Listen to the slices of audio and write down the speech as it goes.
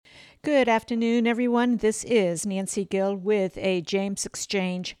Good afternoon, everyone. This is Nancy Gill with a James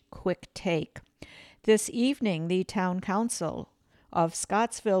Exchange Quick Take. This evening, the Town Council of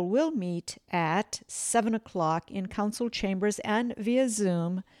Scottsville will meet at 7 o'clock in council chambers and via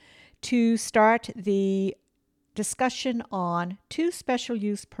Zoom to start the discussion on two special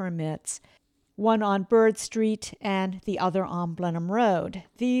use permits, one on Bird Street and the other on Blenheim Road.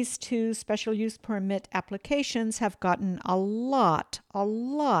 These two special use permit applications have gotten a lot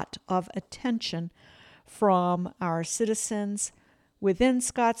of attention from our citizens within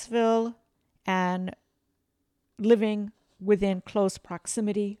Scottsville and living within close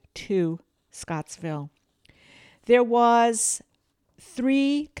proximity to Scottsville. There was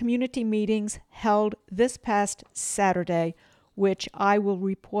 3 community meetings held this past Saturday, which I will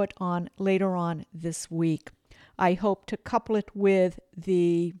report on later on this week. I hope to couple it with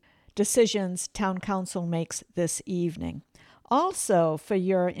the decisions Town Council makes this evening. Also, for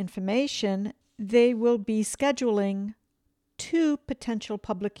your information, they will be scheduling 2 potential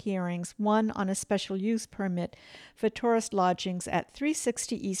public hearings, one on a special use permit for tourist lodgings at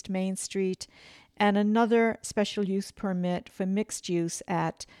 360 East Main Street, and another special use permit for mixed use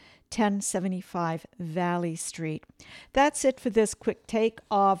at 1075 Valley Street. That's it for this quick take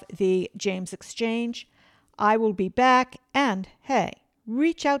of the James Exchange. I will be back, and hey,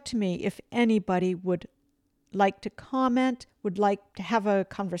 reach out to me if anybody would like to comment, would like to have a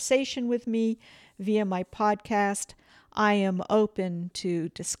conversation with me via my podcast. I am open to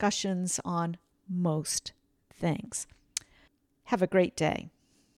discussions on most things. Have a great day.